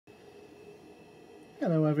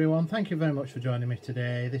Hello everyone, thank you very much for joining me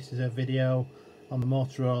today. This is a video on the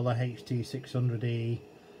Motorola HT600E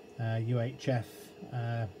UHF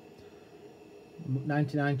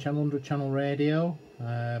 99 channel 100 channel radio,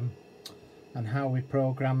 and how we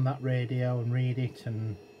program that radio and read it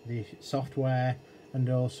and the software. And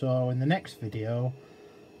also in the next video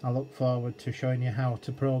I look forward to showing you how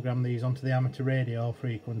to program these onto the amateur radio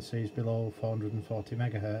frequencies below 440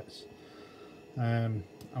 megahertz.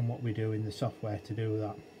 And what we do in the software to do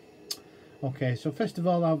that. Okay, so first of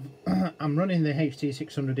all, I'm running the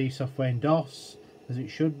HT600E software in DOS, as it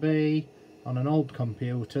should be, on an old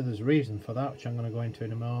computer. There's a reason for that, which I'm going to go into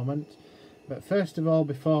in a moment. But first of all,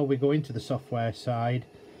 before we go into the software side,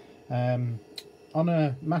 on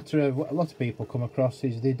a matter of what a lot of people come across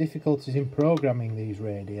is the difficulties in programming these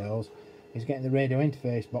radios, is getting the radio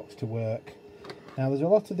interface box to work. Now there's a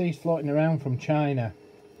lot of these floating around from China,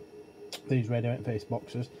 these radio interface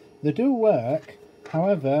boxes. They do work,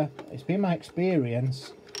 however, it's been my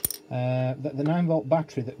experience that the 9-volt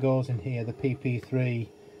battery that goes in here, the PP3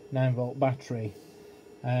 9-volt battery,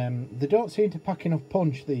 they don't seem to pack enough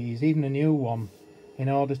punch, these, even a new one, in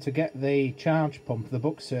order to get the charge pump, the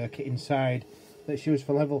buck circuit inside that's used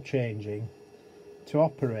for level changing, to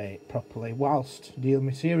operate properly whilst dealing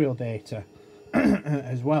with serial data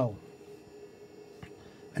as well.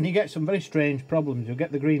 And you get some very strange problems. You'll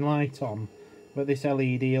get the green light on, but this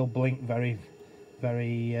LED will blink very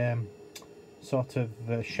sort of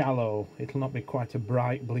shallow. It'll not be quite a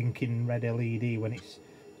bright blinking red LED when it's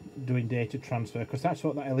doing data transfer, because that's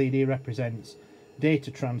what that LED represents, data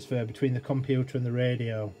transfer between the computer and the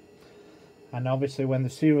radio. And obviously when the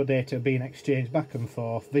serial data are being exchanged back and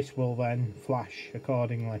forth, this will then flash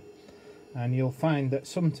accordingly. And you'll find that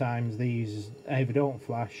sometimes these either don't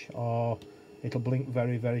flash or it'll blink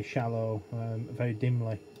very shallow, very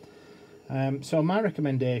dimly. So my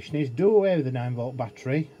recommendation is do away with the 9-volt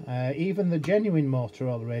battery. Even the genuine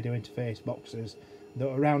Motorola radio interface boxes that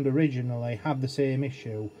were around originally have the same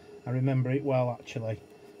issue. I remember it well, actually,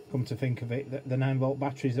 come to think of it, that the 9-volt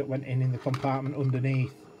batteries that went in the compartment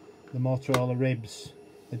underneath the Motorola ribs,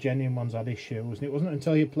 the genuine ones, had issues. And it wasn't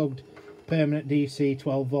until you plugged permanent DC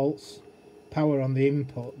 12 volts power on the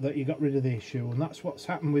input that you got rid of the issue. And that's what's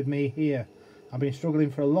happened with me here. I've been struggling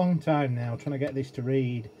for a long time now trying to get this to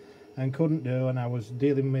read, and couldn't do, and I was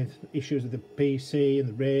dealing with issues with the PC and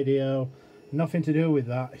the radio. Nothing to do with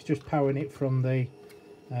that, it's just powering it from the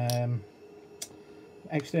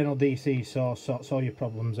external DC source sorts all your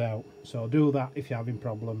problems out. So do that if you're having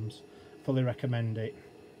problems. Fully recommend it.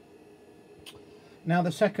 Now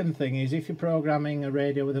the second thing is, if you're programming a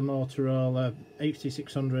radio with a Motorola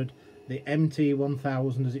HT600, the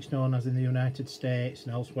MT1000 as it's known as in the United States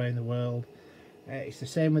and elsewhere in the world, it's the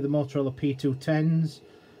same with the Motorola P210s,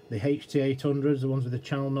 the HT800s, the ones with the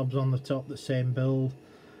channel knobs on the top, the same build.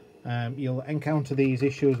 You'll encounter these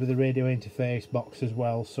issues with the radio interface box as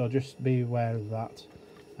well, so just be aware of that.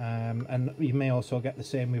 And you may also get the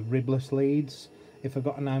same with ribless leads. If I've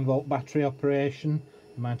got a 9-volt battery operation,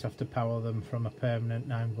 you might have to power them from a permanent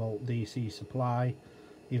 9-volt DC supply,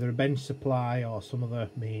 either a bench supply or some other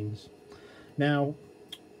means. Now,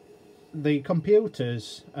 the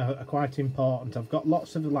computers are quite important. I've got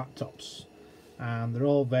lots of laptops, and they're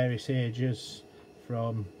all various ages,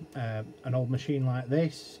 from an old machine like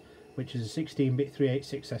this, which is a 16-bit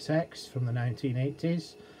 386SX from the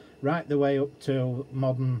 1980s, right the way up to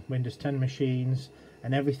modern Windows 10 machines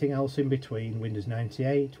and everything else in between: Windows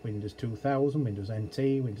 98, Windows 2000, Windows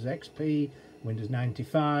NT, Windows XP, Windows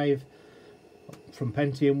 95, from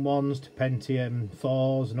Pentium 1s to Pentium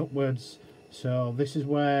 4s and upwards. So this is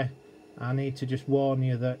where I need to just warn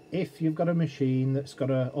you that if you've got a machine that's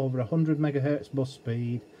got over 100 megahertz bus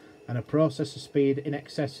speed and a processor speed in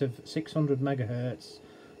excess of 600 megahertz,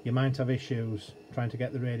 you might have issues trying to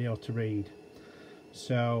get the radio to read.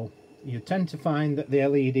 So you tend to find that the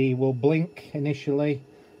LED will blink initially,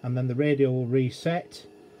 and then the radio will reset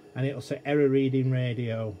and it'll say error reading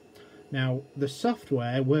radio. Now the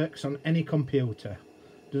software works on any computer,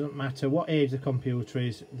 doesn't matter what age the computer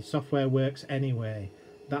is, the software works anyway.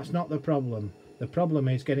 That's not the problem. The problem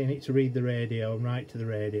is getting it to read the radio and write to the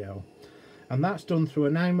radio. And that's done through a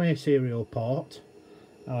 9-way serial port,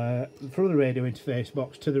 through the radio interface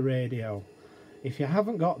box to the radio. If you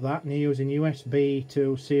haven't got that and you're using USB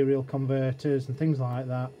to serial converters and things like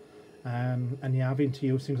that, and you're having to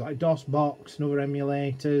use things like DOSBox and other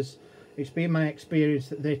emulators, it's been my experience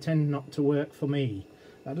that they tend not to work for me.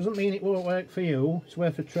 That doesn't mean it won't work for you, it's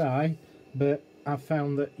worth a try, but I've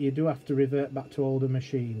found that you do have to revert back to older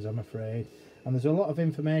machines, I'm afraid. And there's a lot of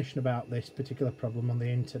information about this particular problem on the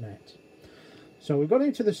internet. So we've got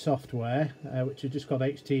into the software, which is just called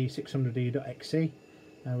HT600E.exe.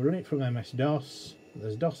 We run it from MS-DOS.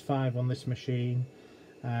 There's DOS 5 on this machine.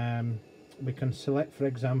 We can select, for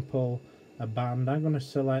example, a band. I'm going to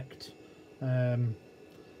select number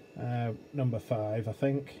 5, I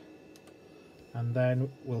think, and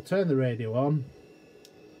then we'll turn the radio on.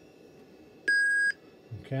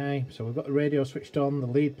 Okay, so we've got the radio switched on, the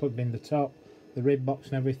lead plugged in the top, the rib box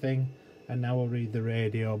and everything, and now we'll read the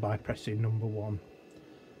radio by pressing number 1.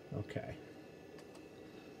 Okay,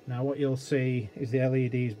 now what you'll see is the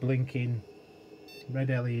LEDs blinking, red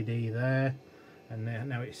LED there, and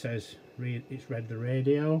now it says it's read the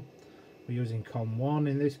radio. We're using COM 1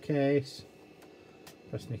 in this case.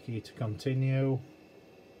 Pressing the key to continue,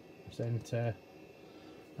 press enter,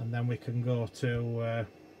 and then we can go to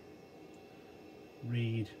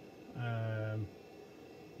read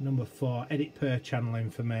number 4, edit per channel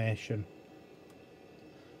information,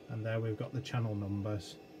 and there we've got the channel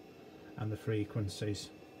numbers and the frequencies.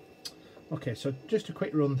 Okay, so just a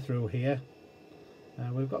quick run through here.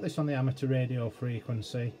 We've got this on the amateur radio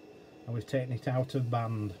frequency, and we've taken it out of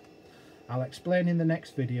band. I'll explain in the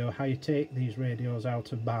next video how you take these radios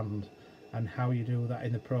out of band and how you do that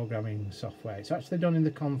in the programming software. It's actually done in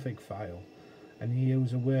the config file, and you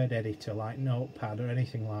use a word editor like Notepad or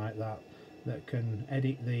anything like that that can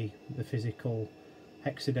edit the physical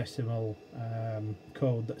hexadecimal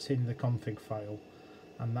code that's in the config file,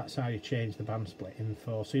 and that's how you change the band split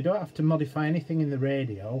info. So you don't have to modify anything in the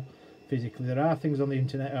radio physically. There are things on the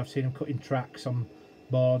internet, I've seen them cutting tracks on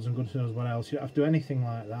boards and goodness knows what else. You don't have to do anything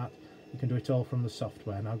like that. You can do it all from the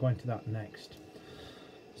software, and I'll go into that next.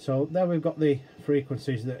 So there we've got the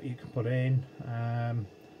frequencies that you can put in,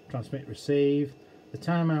 transmit, receive. The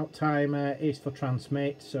timeout timer is for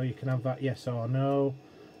transmit, so you can have that yes or no.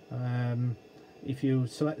 If you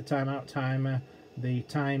select the timeout timer, the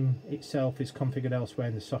time itself is configured elsewhere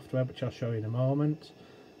in the software, which I'll show you in a moment.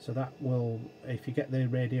 So that will, if you get the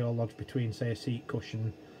radio lodged between, say, a seat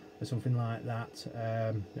cushion or something like that,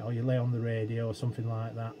 or you lay on the radio or something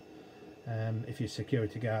like that, if you're a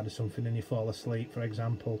security guard or something and you fall asleep, for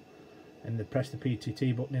example, and they press the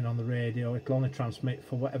PTT button in on the radio, it'll only transmit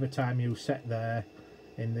for whatever time you set there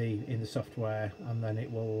in the software, and then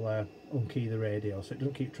it will unkey the radio, so it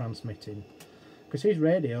doesn't keep transmitting. Because these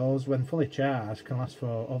radios, when fully charged, can last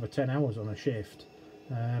for over 10 hours on a shift,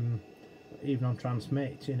 even on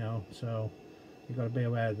transmit, you know, so you've got to be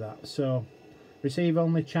aware of that. So receive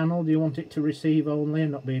only channel, do you want it to receive only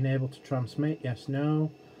and not being able to transmit? Yes,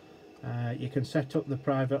 no. You can set up the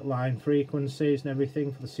private line frequencies and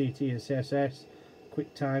everything for the CTSS,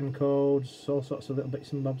 quick time codes, all sorts of little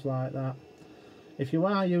bits and bobs like that. If you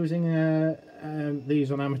are using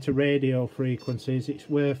these on amateur radio frequencies, it's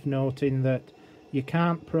worth noting that you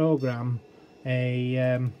can't program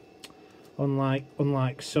a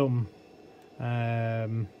unlike some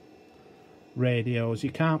radios,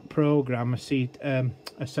 you can't program a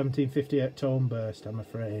 1758 tone burst, I'm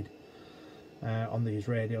afraid, on these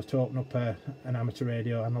radios to open up an amateur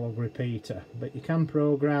radio analog repeater, but you can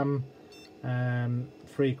program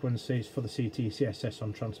frequencies for the CTCSS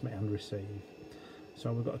on transmit and receive.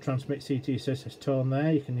 So we've got a transmit CTCSS tone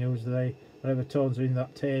there. You can use whatever tones are in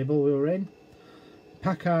that table we were in.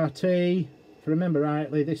 PAC RT, if I remember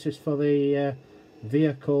rightly, this is for the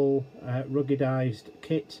vehicle ruggedized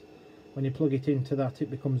kit. When you plug it into that, it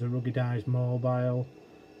becomes a ruggedized mobile,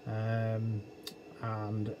 and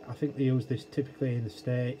I think they use this typically in the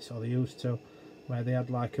States, or they used to, where they had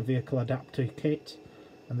like a vehicle adapter kit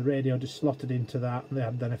and the radio just slotted into that, and they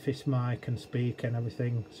had then a fixed mic and speaker and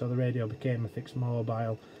everything, so the radio became a fixed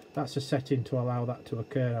mobile. That's a setting to allow that to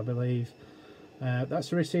occur, I believe. That's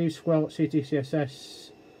the receive squelch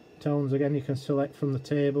CTCSS tones. Again, you can select from the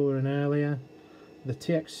table we were in earlier. The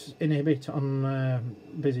TX inhibit on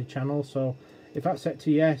busy channel, so if that's set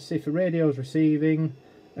to yes, if the radio is receiving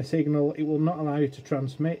a signal, it will not allow you to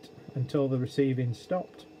transmit until the receiving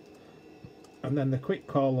stopped. And then the quick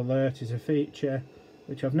call alert is a feature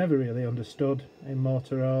which I've never really understood in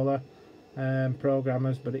Motorola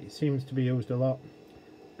programmers, but it seems to be used a lot.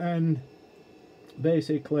 And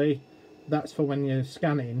basically that's for when you're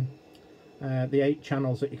scanning the 8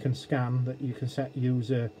 channels that you can scan, that you can set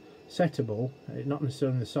user settable, not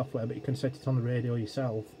necessarily in the software, but you can set it on the radio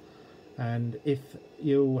yourself. And if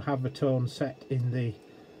you have a tone set in the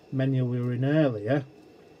menu we were in earlier,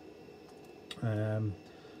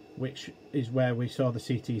 which is where we saw the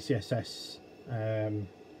CTCSS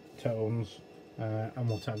tones and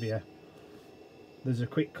what have you, there's a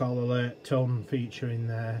quick call alert tone feature in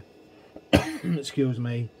there excuse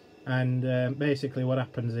me, and basically what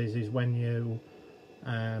happens is when you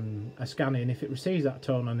are scanning, if it receives that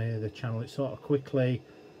tone on any of the channel, it sort of quickly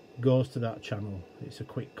goes to that channel. It's a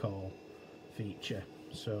quick call feature.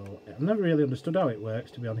 So I've never really understood how it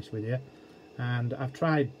works, to be honest with you, and I've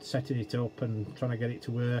tried setting it up and trying to get it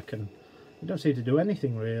to work, and it don't seem to do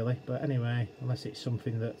anything really. But anyway, unless it's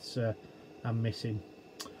something that's I'm missing.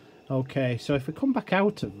 Okay, so if we come back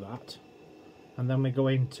out of that and then we go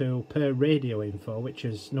into per radio info, which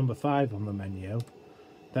is number 5 on the menu,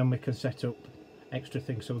 then we can set up extra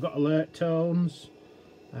things. So we've got alert tones,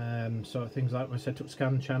 so things like we set up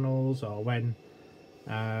scan channels, or when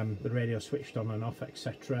the radio switched on and off,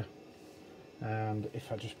 etc. And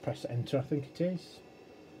if I just press enter, I think it is,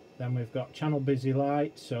 then we've got channel busy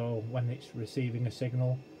light, so when it's receiving a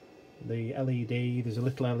signal, the LED, there's a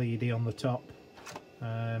little LED on the top,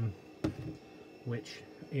 which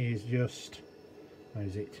is just, where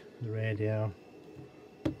is it, the radio.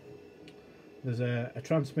 There's a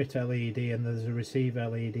transmit LED and there's a receive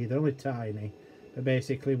LED. They're only tiny, but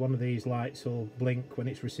basically one of these lights will blink when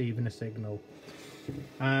it's receiving a signal.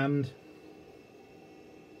 And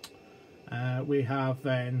we have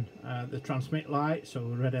then the transmit light, so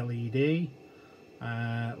a red LED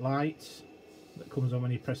light that comes on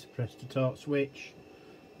when you press to talk switch.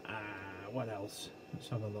 What else? Let's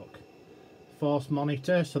have a look. Force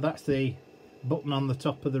monitor, so that's the button on the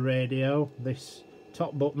top of the radio, this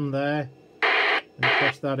top button there, and you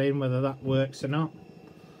press that in, whether that works or not.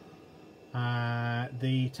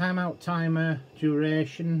 The timeout timer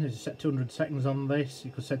duration is set to 100 seconds on this.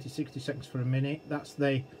 You could set it 60 seconds for a minute. That's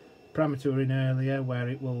the parameter we were in earlier, where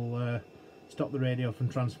it will stop the radio from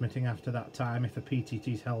transmitting after that time if a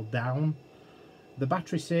PTT is held down. The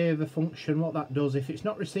battery saver function, what that does, if it's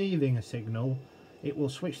not receiving a signal, it will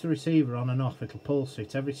switch the receiver on and off. It'll pulse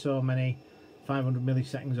it every so many 500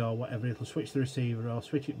 milliseconds or whatever. It'll switch the receiver off,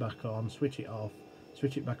 switch it back on, switch it off,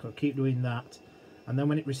 switch it back on, keep doing that. And then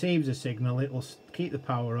when it receives a signal, it will keep the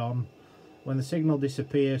power on. When the signal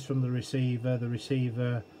disappears from the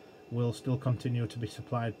receiver will still continue to be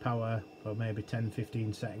supplied power for maybe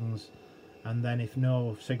 10-15 seconds, and then if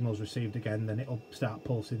no signal's received again, then it'll start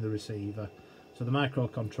pulsing the receiver. So the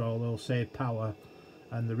microcontroller will save power,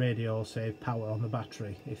 and the radio will save power on the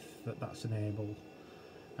battery if that's enabled.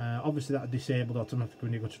 Obviously that's disabled automatically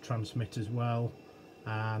when you go to transmit as well,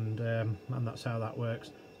 and that's how that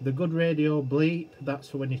works. The good radio bleep, that's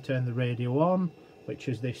for when you turn the radio on, which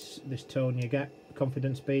is this tone you get,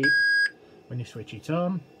 confidence beep, when you switch it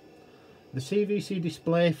on. The CVC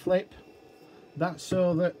display flip, that's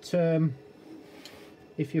so that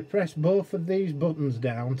if you press both of these buttons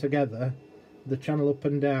down together, the channel up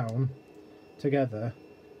and down together,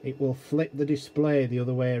 it will flip the display the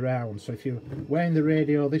other way around. So if you're wearing the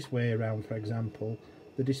radio this way around, for example,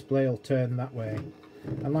 the display will turn that way.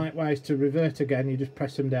 And likewise, to revert again, you just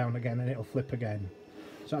press them down again and it'll flip again.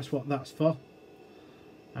 So that's what that's for.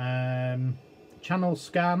 Channel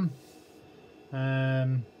scan,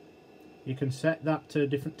 you can set that to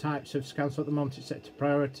different types of scans. So at the moment it's set to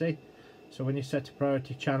priority, so when you set a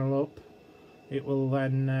priority channel up, it will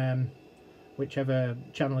then whichever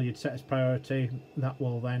channel you'd set as priority, that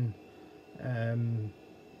will then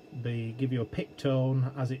give you a pick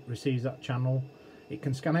tone as it receives that channel. It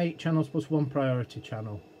can scan 8 channels plus 1 priority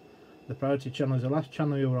channel. The priority channel is the last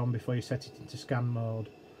channel you were on before you set it into scan mode.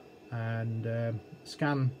 And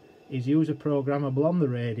scan is user programmable on the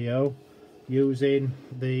radio using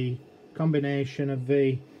the combination of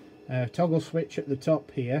the toggle switch at the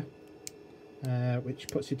top here, which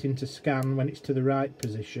puts it into scan when it's to the right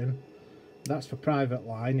position. That's for private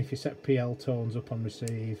line if you set PL tones up on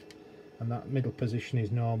receive, and that middle position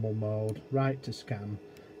is normal mode, right to scan.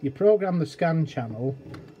 You program the scan channel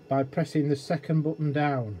by pressing the second button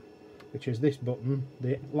down, which is this button,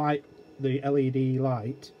 the LED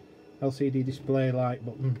light, LCD display light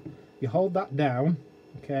button. You hold that down,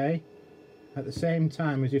 okay, at the same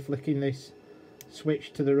time as you're flicking this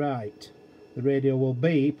switch to the right. The radio will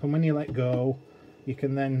beep, and when you let go, you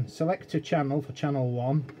can then select a channel for channel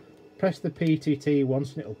 1, press the PTT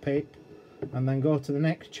once and it'll pip, and then go to the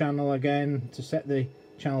next channel again to set the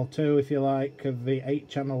channel 2, if you like, of the 8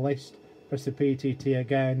 channel list. Press the PTT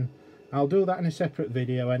again. I'll do that in a separate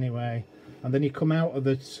video anyway. And then you come out of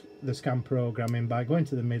the scan programming by going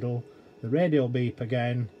to the middle, the radio will beep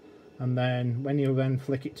again, and then when you then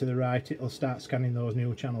flick it to the right, it'll start scanning those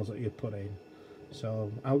new channels that you put in.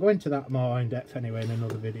 So I'll go into that more in depth anyway in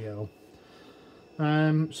another video.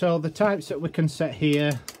 So the types that we can set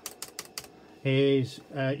here is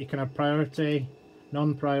you can have priority,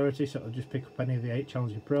 non-priority, so it'll just pick up any of the 8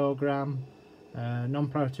 channels you program,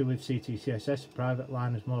 non-priority with CTCSS, private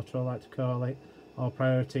line as Motorola like to call it, or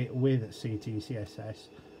priority with CTCSS,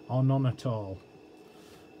 or none at all.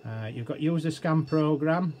 You've got user scan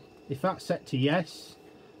program. If that's set to yes,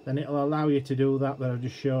 then it'll allow you to do that I've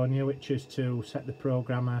just shown you, which is to set the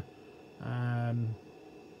programmer,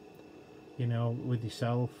 you know, with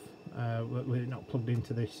yourself, with it not plugged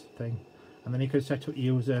into this thing, and then you can set up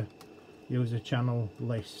user channel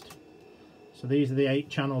list. So these are the 8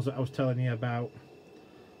 channels that I was telling you about,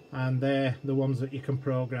 and they're the ones that you can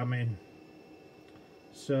program in.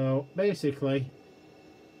 So basically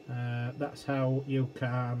that's how you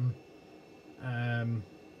can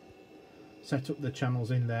set up the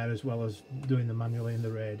channels in there, as well as doing them manually in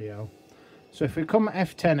the radio. So if we come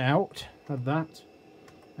F10 out of that,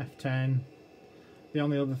 F10, the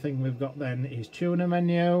only other thing we've got then is tuner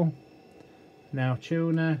menu. Now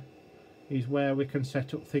tuner is where we can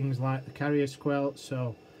set up things like the carrier squelch,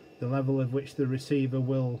 so the level of which the receiver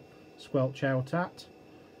will squelch out at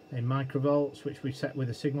in microvolts, which we set with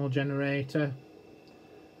a signal generator.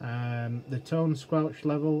 The tone squelch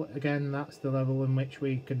level, again, that's the level in which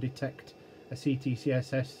we can detect a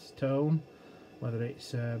CTCSS tone, whether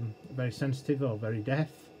it's very sensitive or very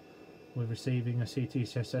deaf. We're receiving a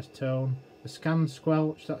CTCSS tone. The scan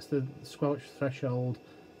squelch, that's the squelch threshold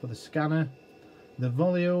for the scanner. The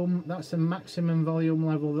volume, that's the maximum volume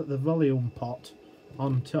level that the volume pot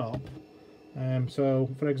on top. So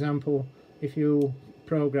for example, if you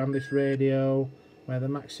program this radio where the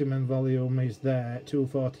maximum volume is there at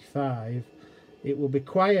 245, it will be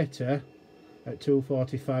quieter at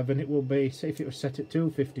 245 than it will be if it was set at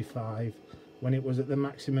 255 when it was at the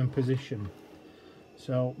maximum position.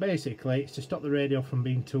 So basically it's to stop the radio from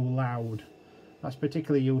being too loud. That's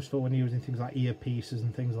particularly useful when you're using things like earpieces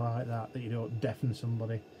and things like that, that you don't deafen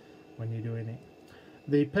somebody when you're doing it.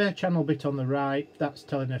 The per channel bit on the right, that's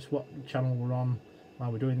telling us what channel we're on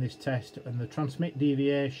while we're doing this test, and the transmit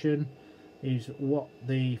deviation is what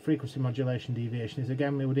the frequency modulation deviation is.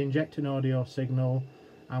 Again, we would inject an audio signal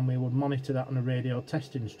and we would monitor that on a radio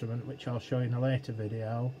test instrument, which I'll show you in a later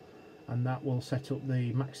video, and that will set up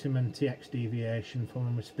the maximum TX deviation for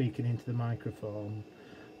when we're speaking into the microphone.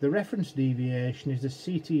 The reference deviation is the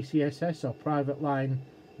CTCSS or private line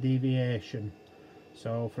deviation.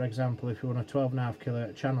 So for example, if you're on a 12.5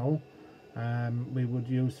 kHz channel, we would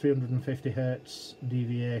use 350 Hz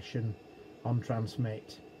deviation on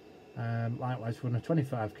transmit. Likewise, if we're on a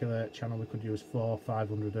 25 kHz channel, we could use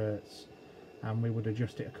 500 Hz, and we would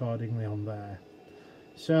adjust it accordingly on there.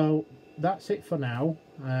 So that's it for now.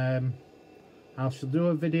 I shall do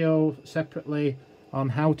a video separately on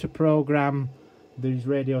how to program these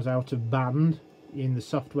radios out of band in the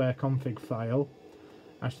software config file.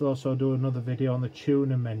 I shall also do another video on the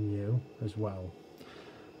tuner menu as well.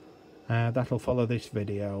 That'll follow this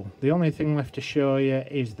video. The only thing left to show you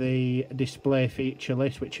is the display feature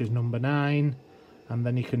list, which is number 9, and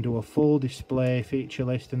then you can do a full display feature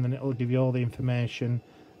list, and then it'll give you all the information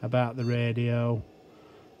about the radio.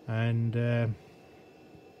 And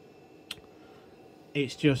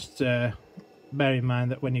it's just bear in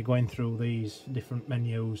mind that when you're going through these different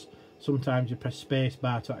menus, sometimes you press space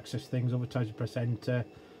bar to access things, other times you press enter,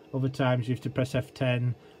 other times you have to press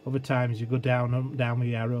F10, other times you go down with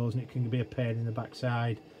the arrows, and it can be a pain in the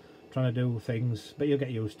backside trying to do things, but you'll get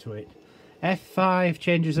used to it. F5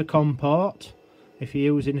 changes the COM port. If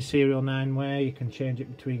you're using a serial 9-way, you can change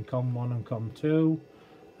it between COM1 and COM2,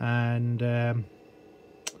 and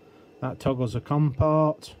that toggles a COM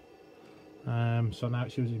port. So now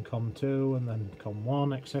it's using COM2 and then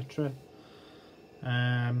COM1, etc.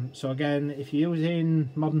 So again, if you're using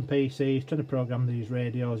modern PCs trying to program these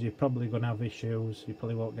radios, you're probably going to have issues. You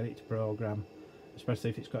probably won't get it to program, especially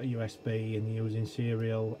if it's got a USB and you're using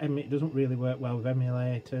serial. It doesn't really work well with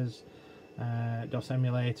emulators, DOS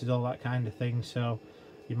emulators, all that kind of thing. So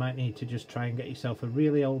you might need to just try and get yourself a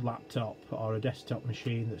really old laptop or a desktop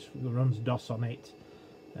machine that runs DOS on it,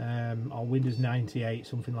 or Windows 98,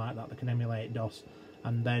 something like that can emulate DOS,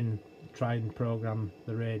 and then try and program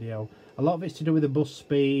the radio. A lot of it's to do with the bus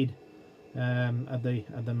speed of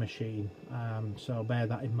the machine, so bear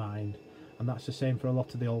that in mind, and that's the same for a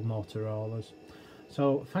lot of the old Motorola's.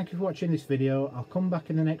 So thank you for watching this video. I'll come back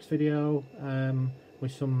in the next video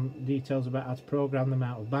with some details about how to program them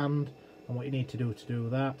out of band and what you need to do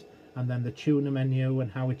that, and then the tuner menu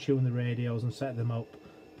and how we tune the radios and set them up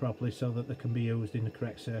properly so that they can be used in the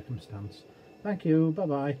correct circumstance. Thank you, bye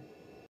bye.